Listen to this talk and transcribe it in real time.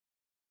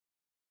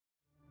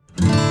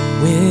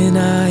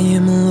when I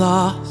am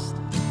lost,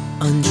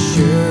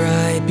 unsure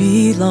I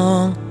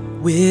belong,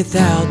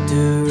 without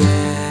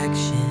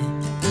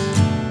direction,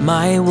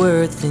 my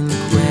worth in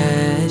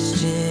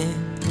question.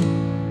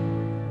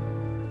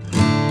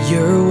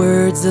 Your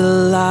words a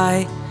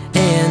light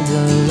and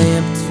a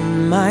lamp to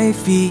my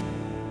feet.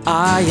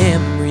 I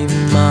am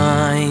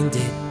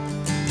reminded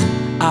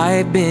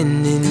I've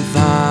been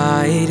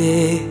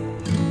invited.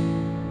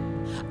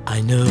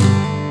 I know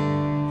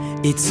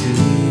it's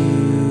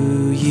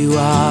who you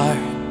are.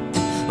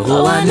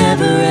 Oh, I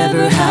never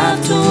ever have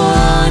to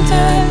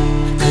wonder,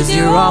 'cause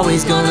you're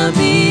always gonna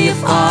be a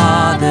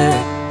father.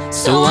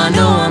 So I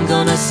know I'm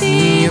gonna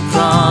see your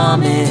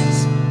promise.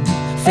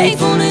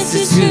 Faithfulness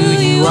is who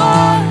you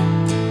are.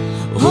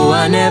 Oh,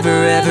 I never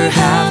ever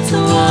have to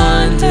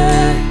wonder,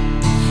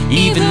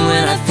 even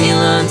when I feel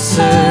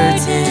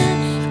uncertain.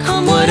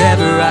 Come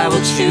whatever, I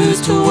will choose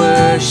to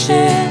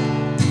worship,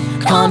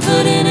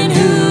 confident in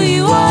who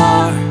you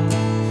are.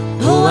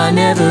 Oh, I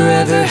never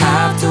ever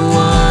have to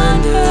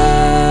wonder.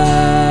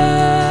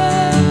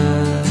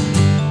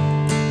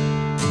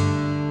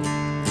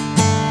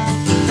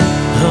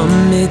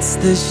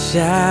 Amidst the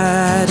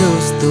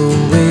shadows, the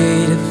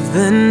weight of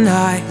the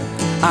night,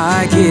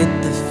 I get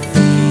the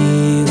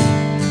feeling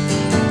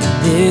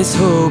this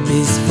hope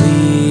is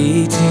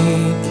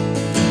fleeting.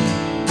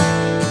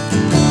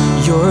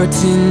 Your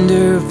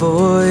tender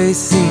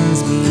voice sings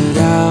me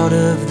out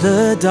of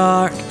the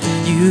dark.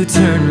 You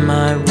turn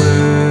my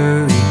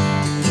worry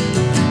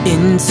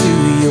into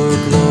your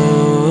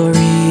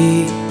glory.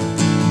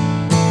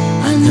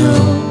 I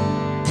know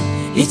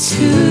it's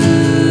who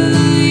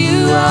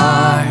you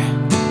are.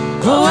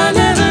 Oh, I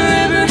never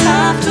ever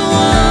have to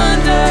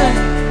wonder,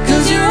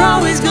 'cause you're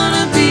always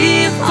gonna be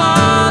a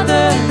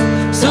father.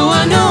 So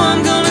I know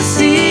I'm gonna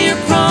see your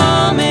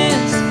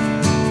promise.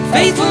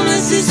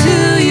 Faithfulness is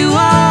who you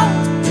are.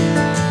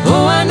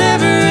 Oh, I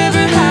never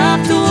ever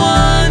have to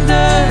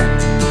wonder,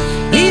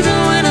 even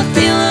when I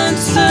feel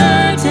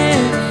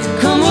uncertain.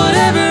 Come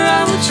whatever,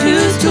 I will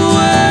choose to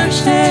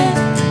worship,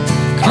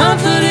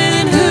 confident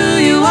in who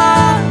you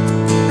are.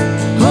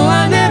 Oh,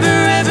 I never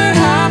ever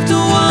have to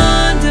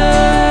wonder.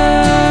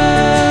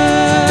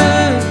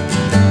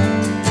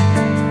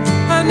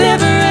 I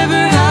never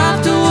ever have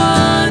to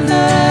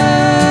wonder.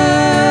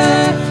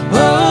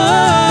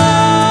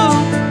 Oh,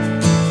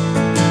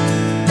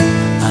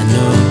 I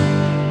know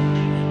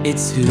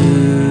it's who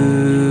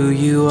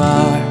you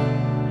are.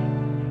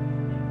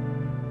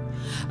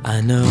 I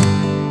know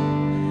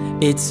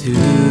it's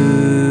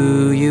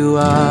who you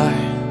are.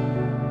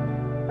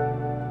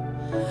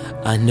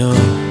 I know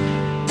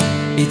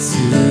it's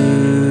who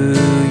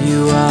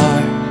you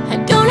are. I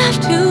don't have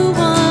to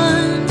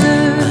wonder.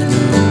 I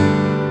know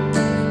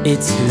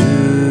it's who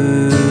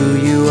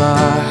you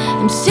are.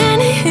 I'm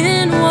standing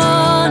in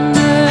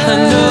wonder. I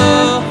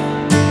know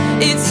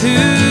it's who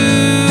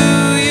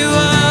you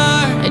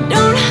are. I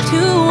don't have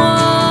to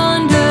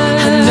wonder.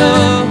 I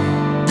know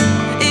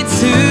it's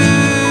who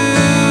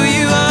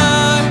you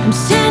are. I'm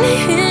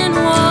standing in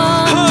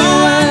wonder.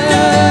 Oh, I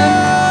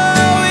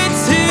know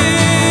it's who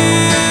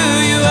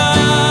you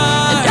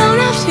are. I don't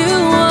have to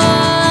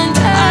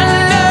wonder. I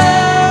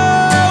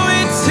know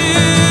it's who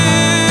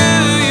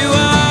you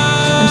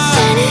are. I'm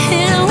standing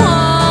in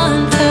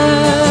wonder.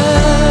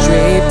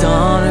 Draped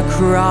on a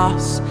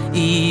cross,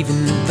 even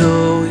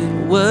though it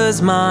was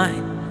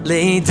mine,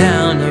 laid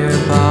down your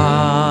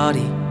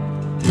body,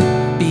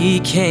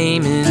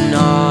 became an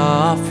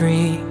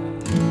offering,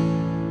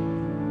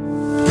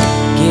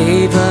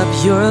 gave up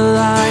your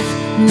life,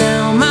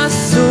 now my